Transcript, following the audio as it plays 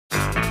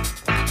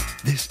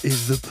This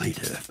is the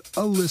plaintiff,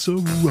 Alyssa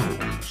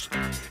Rose.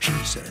 She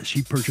says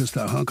she purchased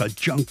a hunk of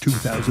junk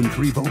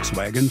 2003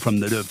 Volkswagen from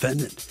the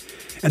defendant,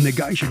 and the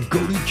guy should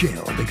go to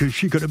jail because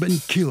she could have been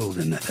killed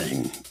in the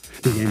thing.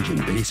 The engine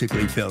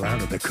basically fell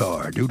out of the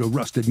car due to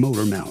rusted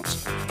motor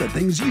mounts. The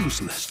thing's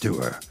useless to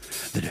her.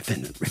 The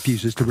defendant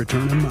refuses to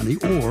return her money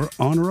or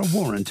honor a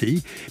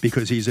warranty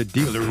because he's a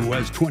dealer who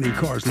has 20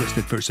 cars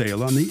listed for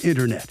sale on the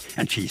internet,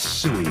 and she's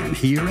suing him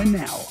here and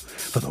now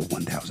for the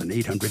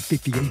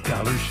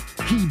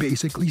 $1,858 he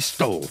basically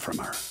stole from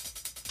her.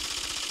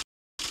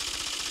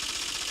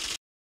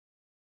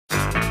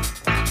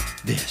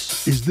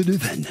 This is the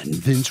defendant,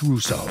 Vince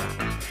Russo.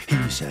 He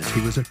says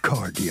he was a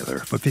car dealer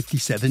for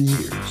 57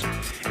 years,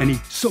 and he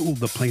sold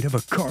the plaintiff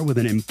a car with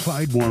an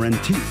implied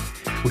warranty,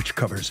 which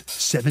covers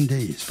 7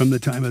 days from the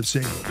time of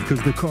sale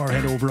because the car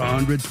had over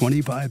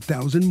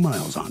 125,000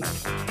 miles on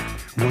it.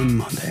 1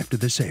 month after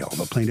the sale,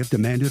 the plaintiff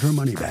demanded her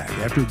money back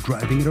after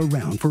driving it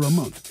around for a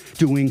month,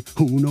 doing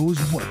who knows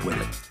what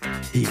with it.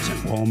 He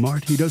isn't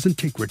Walmart, he doesn't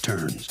take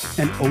returns,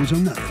 and owes her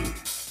nothing.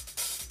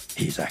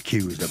 He's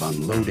accused of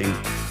unloading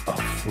a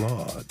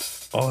flawed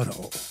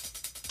auto.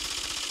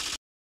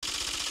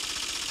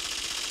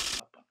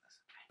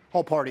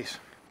 All parties,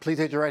 please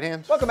raise your right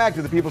hands. Welcome back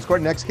to the People's Court.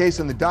 Next case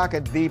in the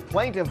docket. The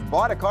plaintiff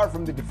bought a car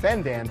from the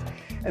defendant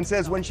and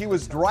says when she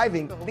was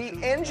driving, the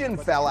engine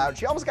fell out.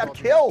 She almost got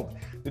killed.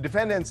 The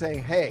defendant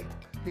saying, hey,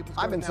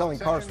 I've been selling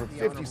cars for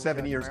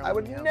 57 years. I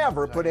would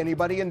never put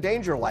anybody in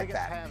danger like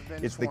that.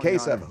 It's the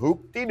case of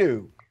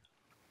hoop-de-doo.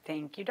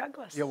 Thank you,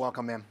 Douglas. You're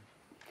welcome, ma'am.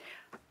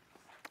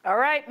 All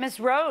right,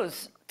 Ms.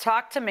 Rose,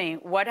 talk to me.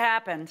 What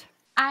happened?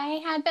 I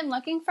had been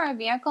looking for a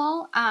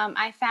vehicle.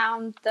 I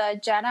found the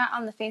Jetta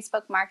on the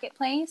Facebook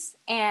Marketplace,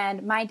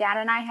 and my dad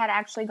and I had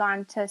actually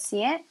gone to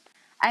see it.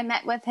 I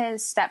met with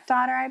his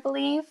stepdaughter, I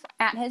believe,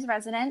 at his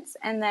residence,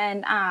 and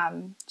then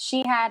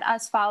she had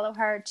us follow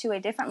her to a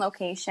different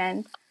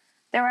location.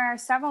 There were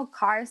several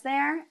cars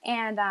there,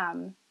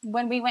 and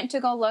when we went to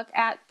go look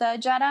at the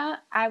Jetta,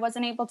 I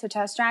wasn't able to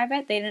test drive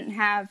it. They didn't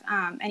have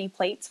any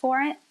plates for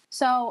it.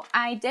 So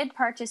I did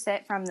purchase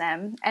it from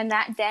them, and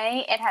that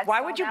day it had.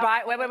 Why would you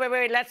buy?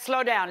 Wait. Let's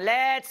slow down.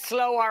 Let's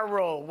slow our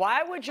roll.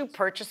 Why would you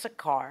purchase a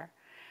car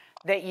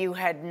that you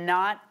had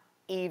not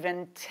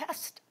even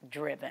test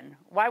driven?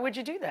 Why would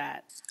you do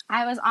that?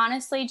 I was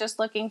honestly just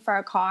looking for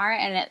a car,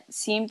 and it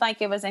seemed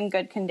like it was in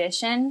good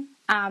condition.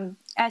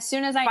 As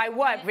soon as I by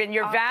what? In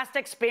your vast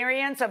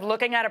experience of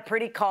looking at a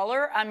pretty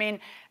color, I mean,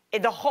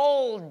 the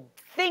whole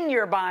thing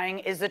you're buying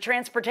is the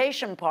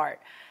transportation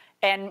part.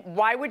 And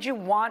why would you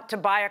want to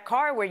buy a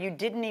car where you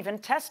didn't even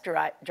test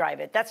drive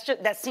it?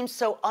 That seems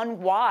so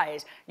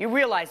unwise. You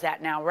realize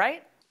that now,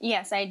 right?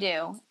 Yes, I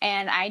do.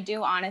 And I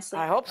do honestly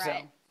I hope so.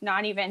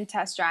 Not even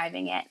test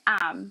driving it.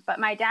 But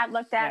my dad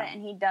looked at it,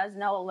 and he does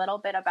know a little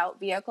bit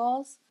about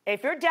vehicles.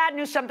 If your dad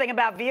knew something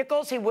about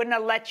vehicles, he wouldn't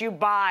have let you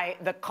buy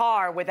the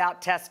car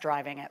without test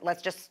driving it.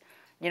 Let's just,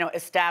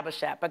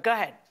 establish that. But go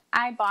ahead.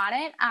 I bought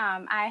it.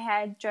 I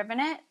had driven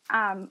it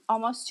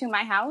almost to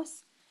my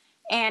house.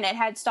 And it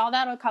had stalled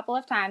out a couple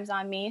of times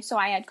on me, so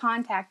I had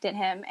contacted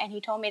him, and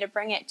he told me to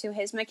bring it to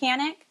his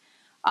mechanic.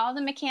 All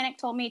the mechanic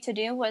told me to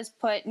do was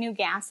put new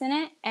gas in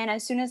it, and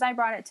as soon as I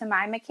brought it to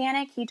my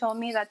mechanic, he told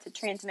me that the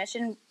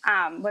transmission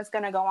was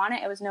going to go on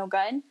it. It was no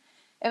good.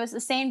 It was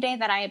the same day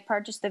that I had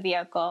purchased the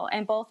vehicle,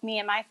 and both me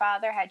and my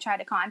father had tried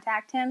to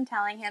contact him,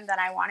 telling him that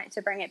I wanted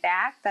to bring it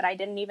back, that I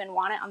didn't even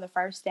want it on the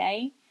first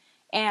day.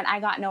 And I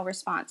got no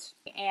response.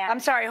 And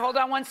I'm sorry, hold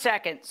on 1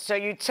 second. So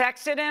you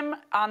texted him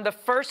on the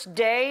first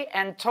day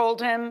and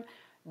told him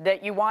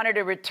that you wanted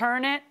to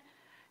return it?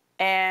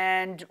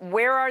 And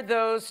where are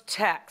those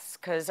texts?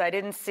 Because I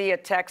didn't see a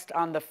text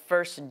on the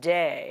first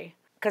day.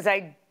 Because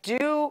I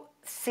do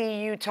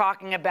see you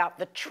talking about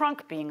the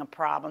trunk being a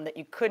problem, that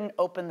you couldn't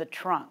open the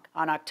trunk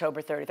on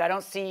October 30th. I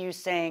don't see you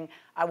saying,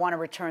 I want to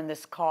return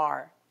this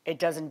car. It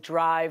doesn't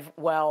drive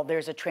well,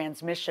 there's a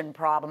transmission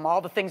problem.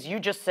 All the things you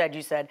just said,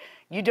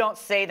 you don't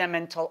say them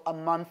until a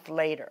month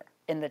later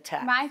in the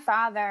text. My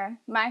father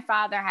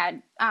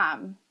had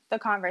the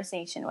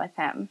conversation with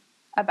him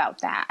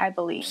about that, I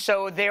believe.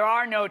 So there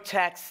are no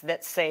texts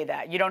that say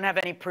that. You don't have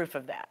any proof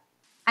of that.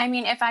 I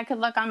mean, if I could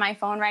look on my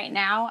phone right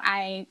now,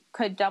 I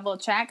could double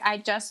check. I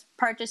just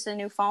purchased a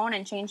new phone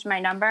and changed my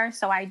number,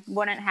 so I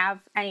wouldn't have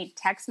any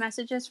text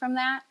messages from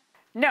that.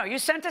 No, you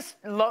sent us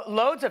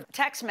loads of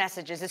text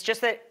messages. It's just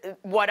that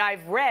what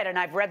I've read, and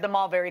I've read them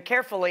all very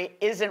carefully,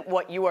 isn't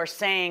what you are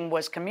saying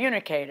was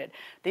communicated.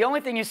 The only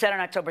thing you said on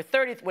October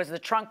 30th was the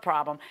trunk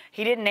problem.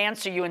 He didn't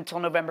answer you until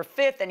November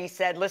 5th, and he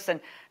said,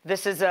 listen,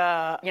 this is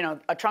a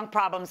trunk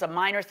problem's a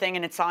minor thing,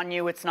 and it's on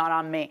you, it's not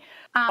on me.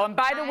 And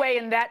by the way,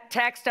 in that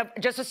text of,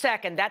 just a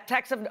second, that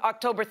text of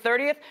October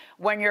 30th,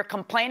 when you're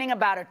complaining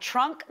about a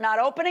trunk not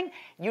opening,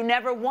 you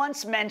never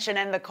once mention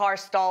and the car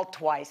stalled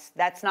twice.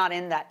 That's not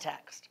in that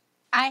text.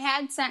 I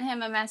had sent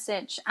him a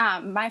message.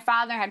 My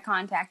father had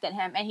contacted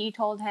him, and he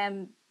told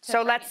him to...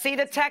 So let's see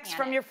the text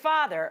from your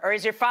father, or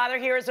is your father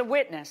here as a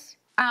witness?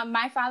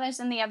 My father's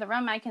in the other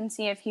room. I can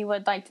see if he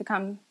would like to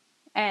come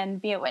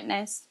and be a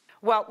witness.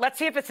 Well, let's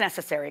see if it's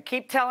necessary.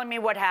 Keep telling me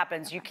what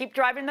happens. You keep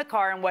driving the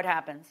car, and what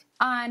happens?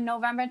 On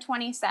November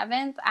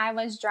 27th, I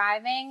was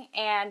driving,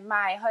 and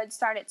my hood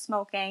started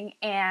smoking,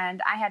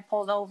 and I had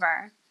pulled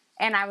over,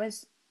 and I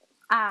was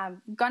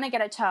going to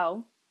get a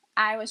tow.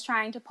 I was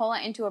trying to pull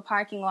it into a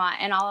parking lot,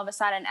 and all of a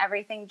sudden,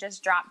 everything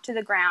just dropped to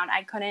the ground.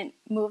 I couldn't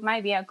move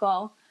my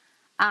vehicle.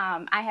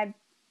 I had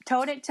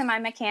towed it to my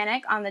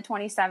mechanic on the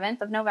 27th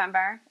of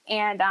November,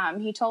 and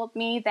he told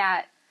me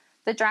that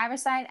the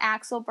driver's side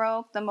axle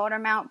broke, the motor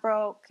mount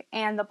broke,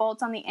 and the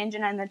bolts on the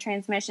engine and the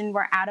transmission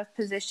were out of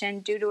position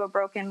due to a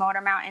broken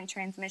motor mount and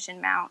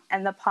transmission mount,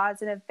 and the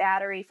positive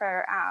battery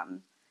for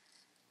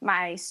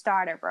my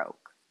starter broke.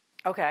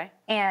 Okay.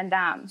 And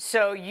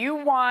so you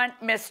want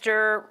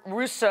Mr.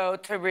 Russo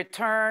to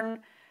return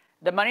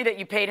the money that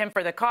you paid him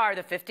for the car,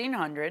 the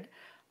 $1,500,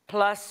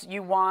 plus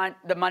you want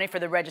the money for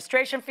the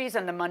registration fees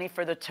and the money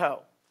for the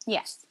tow.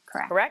 Yes,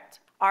 correct. Correct?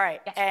 All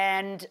right. Yes.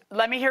 And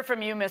let me hear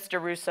from you, Mr.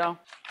 Russo.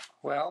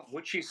 Well,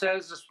 what she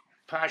says is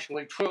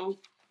partially true.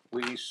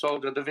 We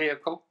sold her the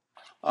vehicle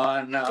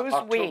on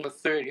October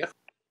 30th.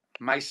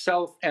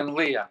 Myself and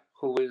Leah,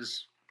 who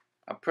is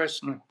a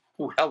person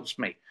who helps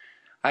me.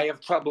 I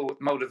have trouble with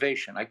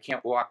motivation. I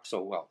can't walk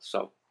so well,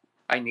 so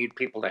I need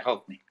people to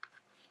help me.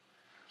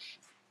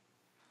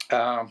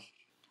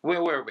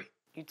 Where were we?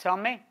 You tell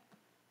me.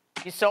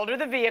 You sold her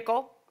the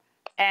vehicle,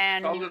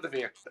 and... Sold her the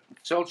vehicle.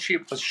 So she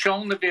was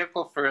shown the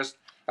vehicle first.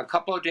 A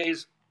couple of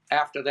days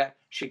after that,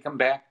 she come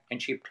back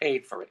and she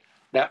paid for it.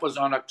 That was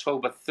on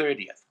October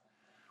 30th.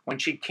 When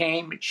she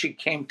came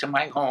to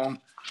my home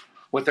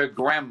with her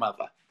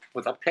grandmother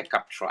with a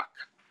pickup truck.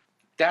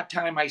 That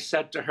time I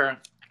said to her,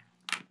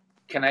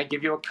 can I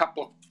give you a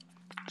couple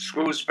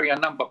screws for your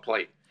number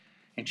plate?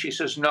 And she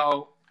says,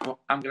 no,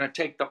 I'm going to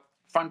take the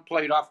front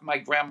plate off my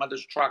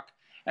grandmother's truck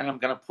and I'm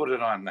going to put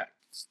it on there.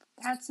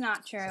 That's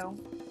not true.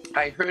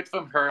 I heard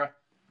from her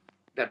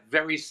that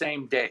very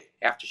same day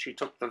after she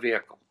took the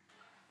vehicle.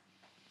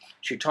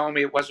 She told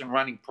me it wasn't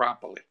running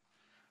properly.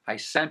 I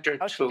sent her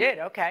to she did.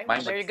 Okay. my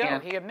Well, there you go.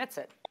 He admits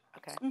it.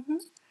 Okay. Mm-hmm.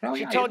 No,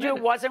 She yeah, told you it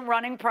it. wasn't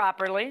running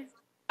properly.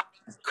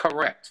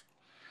 Correct.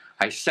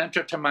 I sent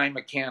her to my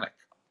mechanic.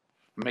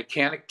 The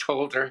mechanic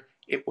told her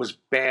it was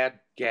bad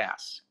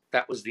gas.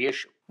 That was the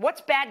issue.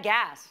 What's bad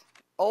gas?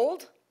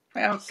 Old?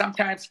 Well,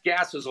 sometimes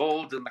gas is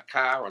old in the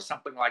car or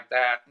something like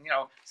that. You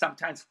know,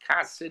 sometimes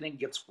car sitting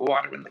gets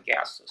water in the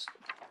gas system.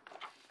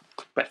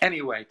 But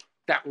anyway,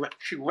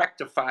 she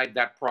rectified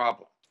that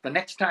problem. The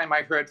next time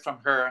I heard from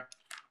her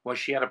was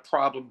she had a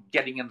problem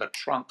getting in the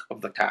trunk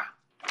of the car,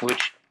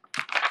 which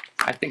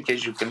I think,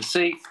 as you can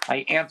see,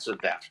 I answered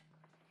that.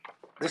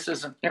 This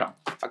isn't,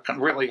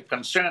 really a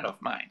concern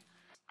of mine.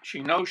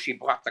 She knows she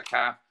bought the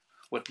car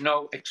with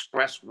no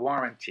express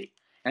warranty.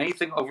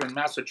 Anything over in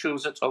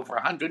Massachusetts over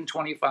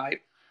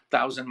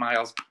 125,000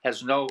 miles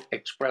has no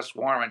express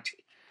warranty.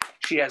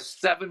 She has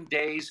 7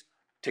 days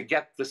to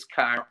get this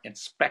car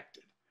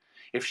inspected.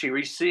 If she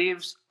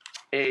receives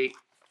a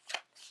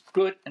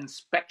good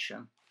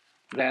inspection,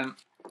 then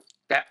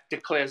that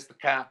declares the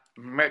car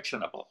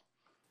merchantable.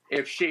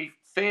 If she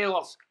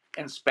fails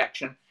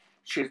inspection,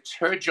 it's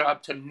her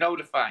job to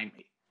notify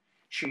me.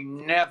 She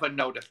never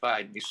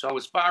notified me. So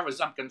as far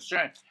as I'm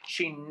concerned,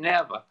 she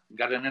never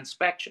got an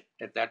inspection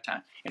at that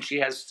time. And she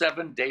has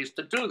 7 days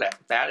to do that.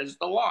 That is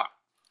the law.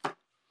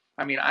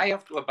 I mean, I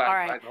have to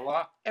abide by the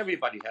law.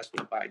 Everybody has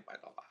to abide by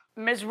the law.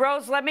 Ms.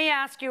 Rose, let me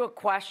ask you a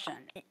question.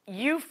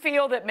 You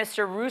feel that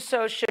Mr.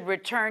 Russo should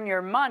return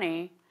your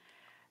money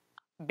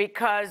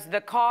because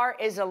the car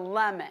is a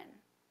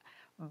lemon,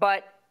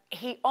 but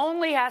he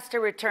only has to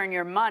return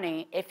your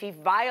money if he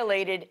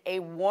violated a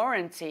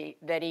warranty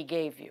that he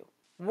gave you.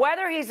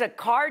 Whether he's a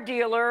car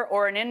dealer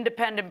or an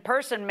independent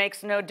person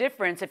makes no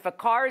difference. If a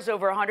car is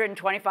over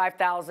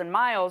 125,000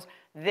 miles,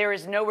 there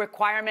is no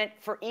requirement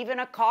for even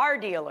a car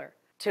dealer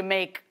to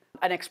make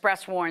an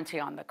express warranty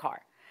on the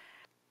car.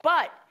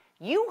 But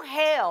you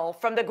hail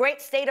from the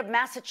great state of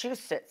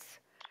Massachusetts,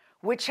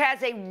 which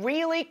has a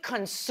really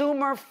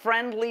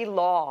consumer-friendly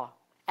law.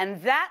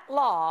 And that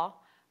law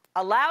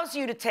allows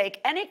you to take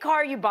any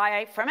car you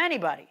buy from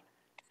anybody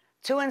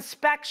to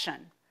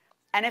inspection.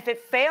 And if it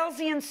fails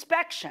the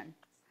inspection,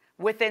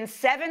 within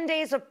 7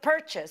 days of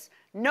purchase,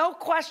 no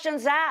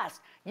questions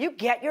asked, you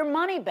get your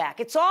money back.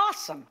 It's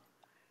awesome.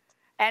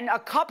 And a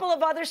couple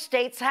of other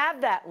states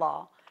have that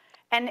law.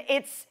 And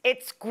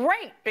it's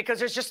great because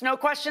there's just no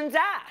questions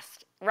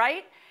asked,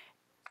 right?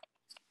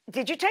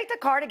 Did you take the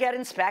car to get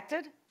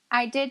inspected?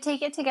 I did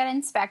take it to get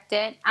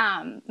inspected.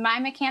 My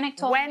mechanic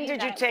told me When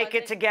did you take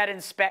it to get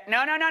inspected?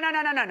 No.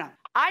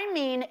 I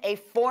mean a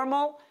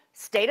formal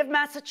state of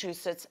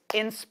Massachusetts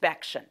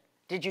inspection.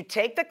 Did you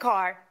take the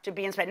car to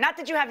be inspected? Not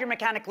that you have your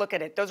mechanic look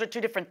at it. Those are two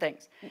different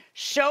things.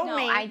 Show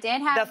me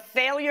the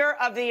failure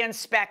of the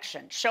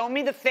inspection. Show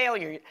me the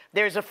failure.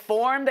 There's a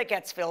form that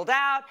gets filled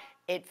out.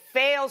 It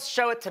fails.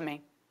 Show it to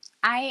me.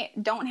 I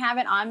don't have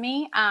it on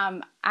me.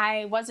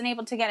 I wasn't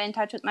able to get in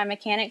touch with my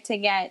mechanic to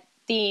get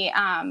the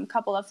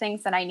couple of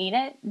things that I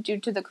needed due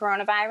to the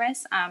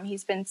coronavirus.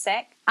 He's been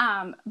sick.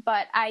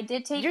 But I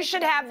did take. You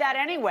should have that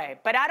anyway.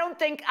 But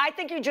I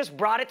think you just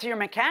brought it to your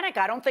mechanic.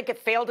 I don't think it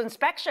failed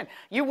inspection.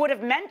 You would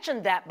have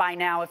mentioned that by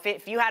now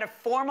if you had a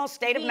formal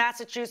state of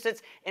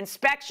Massachusetts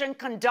inspection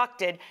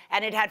conducted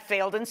and it had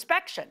failed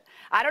inspection.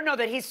 I don't know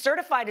that he's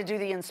certified to do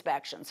the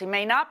inspections. He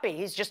may not be.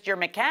 He's just your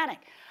mechanic.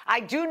 I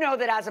do know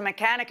that as a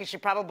mechanic, he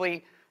should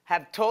probably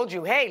have told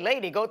you, hey,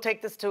 lady, go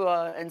take this to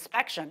an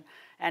inspection.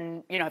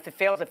 And, you know, if it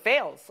fails, it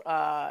fails.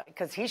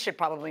 Because he should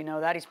probably know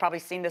that. He's probably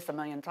seen this a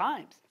million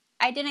times.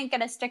 I didn't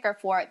get a sticker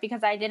for it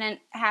because I didn't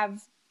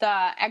have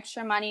the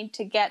extra money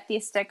to get the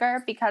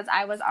sticker because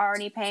I was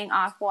already paying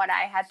off what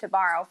I had to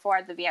borrow for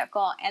the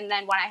vehicle and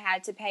then what I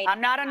had to pay.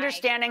 I'm not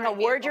understanding a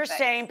word you're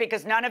saying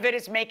because none of it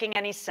is making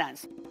any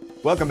sense.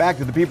 Welcome back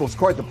to the People's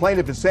Court. The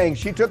plaintiff is saying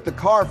she took the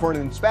car for an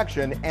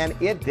inspection and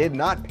it did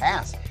not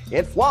pass.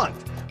 It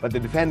flunked. But the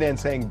defendant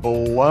saying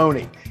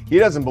baloney. He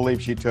doesn't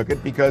believe she took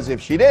it because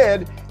if she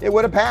did, it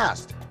would have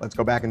passed. Let's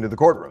go back into the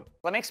courtroom.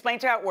 Let me explain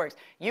to you how it works.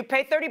 You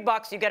pay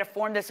 $30, you get a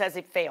form that says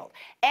it failed.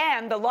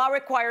 And the law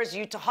requires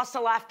you to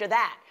hustle after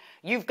that.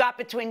 You've got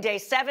between day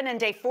 7 and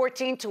day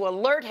 14 to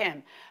alert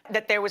him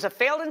that there was a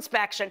failed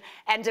inspection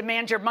and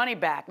demand your money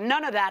back.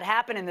 None of that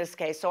happened in this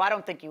case, so I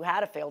don't think you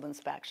had a failed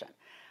inspection.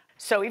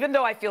 So even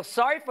though I feel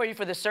sorry for you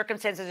for the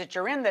circumstances that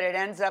you're in, that it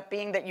ends up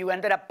being that you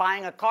ended up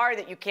buying a car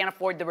that you can't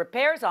afford the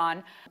repairs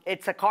on,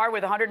 it's a car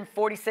with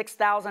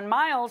 146,000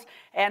 miles,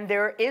 and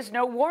there is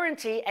no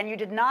warranty, and you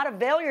did not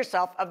avail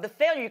yourself of the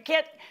failure. You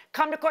can't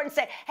come to court and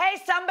say, hey,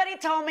 somebody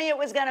told me it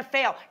was going to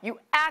fail. You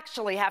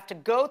actually have to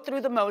go through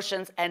the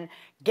motions and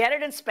get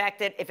it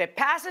inspected. If it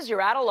passes,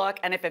 you're out of luck,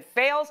 and if it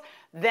fails,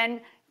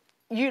 then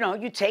you know,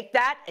 you take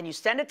that and you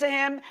send it to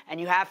him,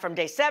 and you have from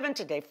day 7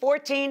 to day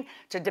 14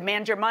 to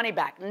demand your money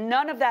back.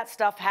 None of that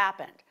stuff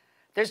happened.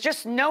 There's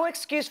just no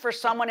excuse for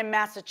someone in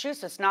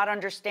Massachusetts not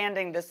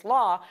understanding this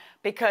law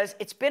because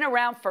it's been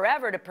around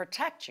forever to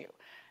protect you.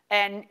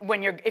 And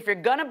if you're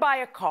gonna buy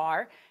a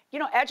car, you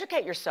know,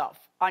 educate yourself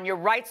on your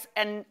rights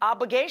and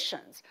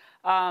obligations.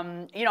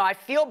 You know, I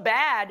feel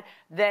bad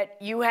that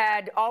you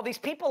had all these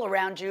people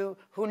around you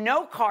who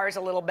know cars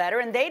a little better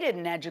and they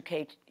didn't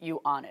educate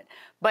you on it.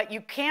 But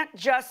you can't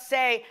just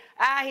say,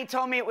 he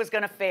told me it was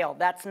going to fail.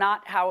 That's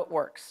not how it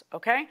works,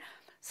 okay?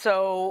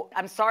 So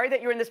I'm sorry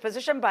that you're in this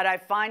position, but I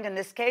find in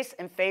this case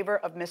in favor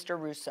of Mr.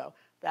 Russo.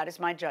 That is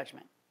my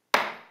judgment.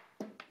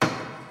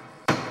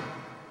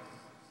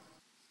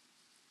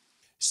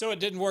 So it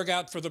didn't work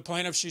out for the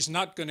plaintiff. She's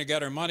not going to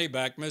get her money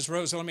back. Ms.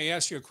 Rose, let me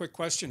ask you a quick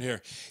question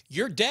here.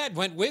 Your dad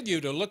went with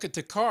you to look at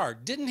the car.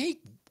 Didn't he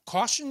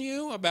caution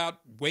you about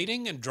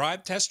waiting and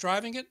test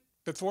driving it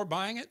before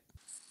buying it?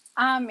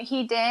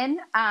 He did.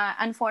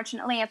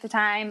 Unfortunately, at the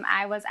time,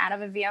 I was out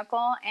of a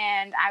vehicle,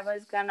 and I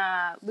was going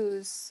to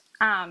lose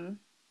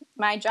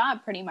my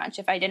job pretty much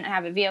if I didn't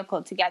have a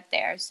vehicle to get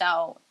there.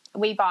 So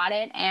we bought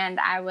it, and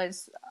I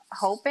was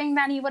hoping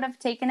that he would have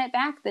taken it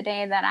back the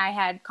day that I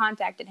had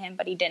contacted him,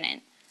 but he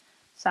didn't.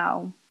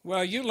 So.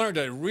 Well, you learned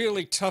a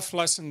really tough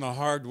lesson the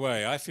hard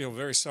way. I feel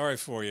very sorry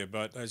for you,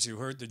 but as you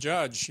heard the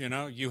judge, you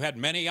know, you had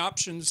many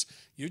options.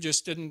 You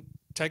just didn't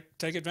take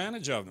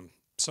advantage of them.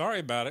 Sorry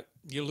about it.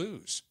 You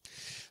lose.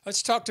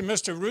 Let's talk to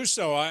Mr.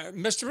 Russo.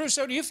 Mr.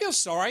 Russo, do you feel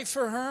sorry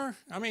for her?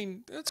 I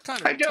mean, it's kind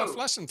of a tough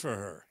lesson for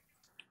her.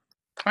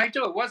 I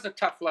do. It was a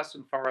tough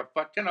lesson for her,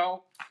 but, you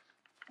know,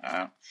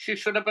 she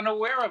should have been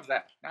aware of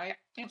that.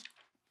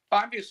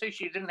 Obviously,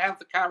 she didn't have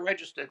the car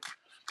registered.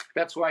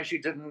 That's why she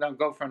didn't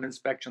go for an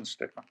inspection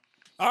sticker.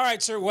 All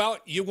right, sir. Well,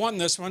 you won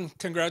this one.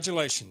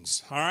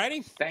 Congratulations. All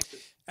righty? Thank you.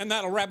 And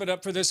that'll wrap it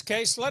up for this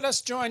case. Let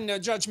us join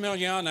Judge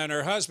Milian and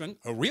her husband,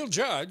 a real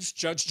judge,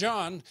 Judge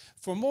John,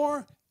 for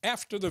more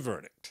after the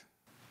verdict.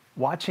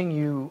 Watching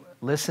you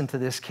listen to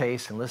this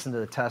case and listen to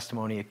the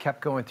testimony, it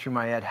kept going through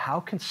my head, how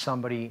can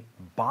somebody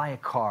buy a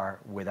car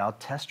without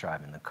test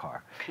driving the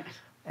car?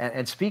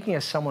 And speaking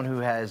as someone who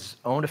has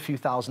owned a few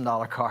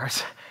 $1,000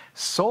 cars,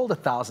 sold a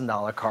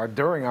 $1,000 car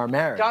during our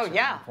marriage. Oh,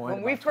 yeah.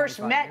 When we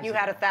first met, you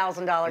had a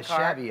 $1,000 car. The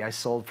Chevy I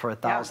sold for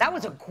 $1,000. Yeah, that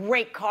was a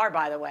great car,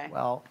 by the way.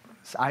 Well,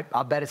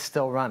 I'll bet it's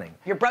still running.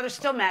 Your brother's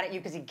still mad at you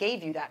because he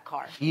gave you that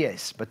car. He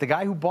is. But the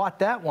guy who bought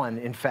that one,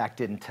 in fact,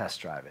 didn't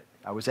test drive it.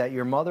 I was at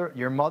your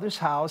mother's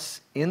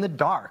house in the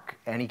dark,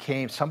 and he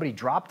came, somebody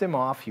dropped him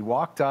off, he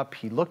walked up,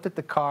 he looked at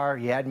the car,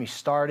 he had me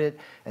start it,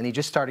 and he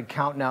just started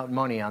counting out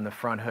money on the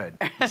front hood.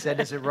 He said,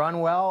 does it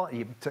run well?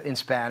 In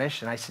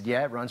Spanish, and I said,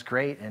 yeah, it runs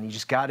great, and he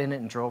just got in it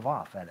and drove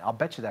off, and I'll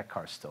bet you that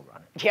car's still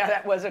running. Yeah,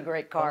 that was a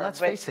great car. Well, let's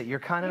face it, you're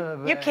kind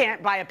of... You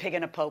can't buy a pig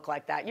in a poke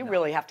like that. You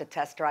really have to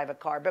test drive a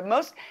car. But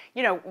most,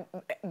 you know,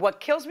 what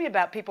kills me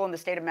about people in the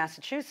state of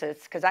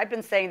Massachusetts, because I've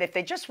been saying that if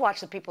they just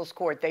watch the People's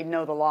Court, they'd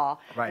know the law.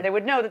 Right. They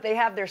would know that they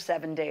have their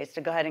 7 days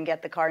to go ahead and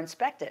get the car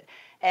inspected.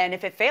 And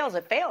if it fails,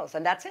 it fails.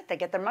 And that's it. They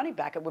get their money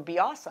back. It would be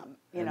awesome,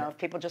 you know, if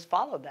people just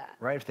followed that.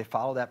 Right. If they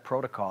follow that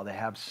protocol, they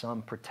have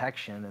some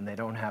protection and they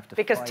don't have to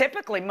Because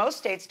typically, most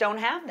states don't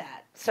have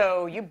that.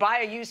 So you buy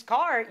a used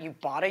car, you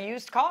bought a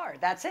used car.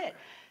 That's it.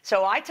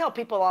 So I tell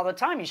people all the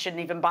time, you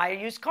shouldn't even buy a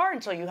used car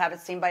until you have it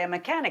seen by a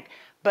mechanic.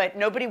 But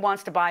nobody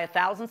wants to buy a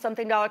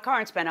 $1,000-something car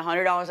and spend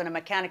 $100 on a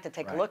mechanic to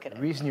take a look at it.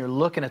 The reason you're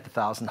looking at the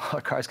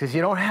 $1,000 cars because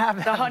you don't have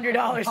the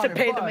 $100 to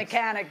pay the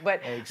mechanic.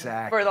 But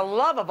for the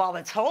love of all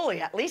that's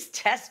holy, at least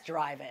test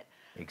drive it.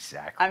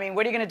 Exactly. I mean,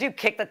 what are you going to do?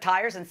 Kick the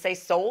tires and say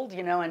sold,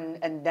 you know,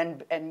 and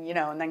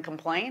then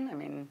complain? I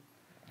mean.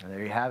 And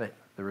there you have it.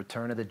 The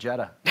return of the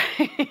Jetta.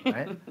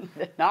 Right?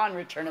 The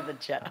non-return of the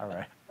Jetta. All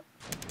right.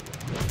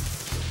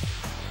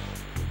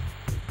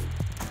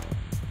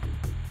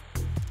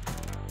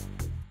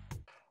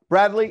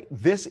 Bradley,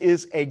 this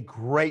is a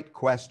great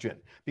question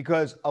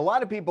because a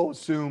lot of people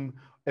assume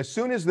as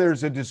soon as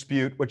there's a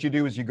dispute, what you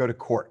do is you go to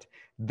court.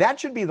 That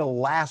should be the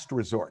last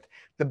resort.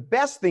 The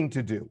best thing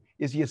to do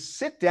is you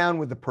sit down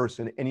with the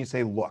person and you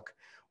say, look,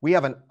 we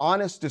have an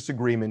honest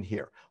disagreement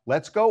here.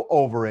 Let's go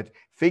over it,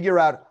 figure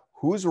out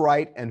who's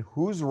right and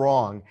who's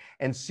wrong,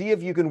 and see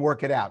if you can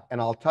work it out.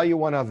 And I'll tell you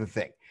one other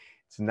thing.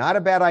 It's not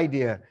a bad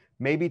idea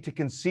maybe to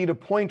concede a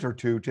point or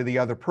two to the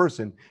other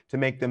person to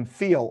make them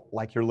feel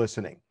like you're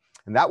listening.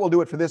 And that will do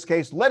it for this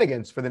case.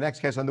 Litigants for the next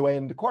case on the way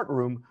into the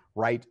courtroom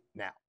right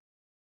now.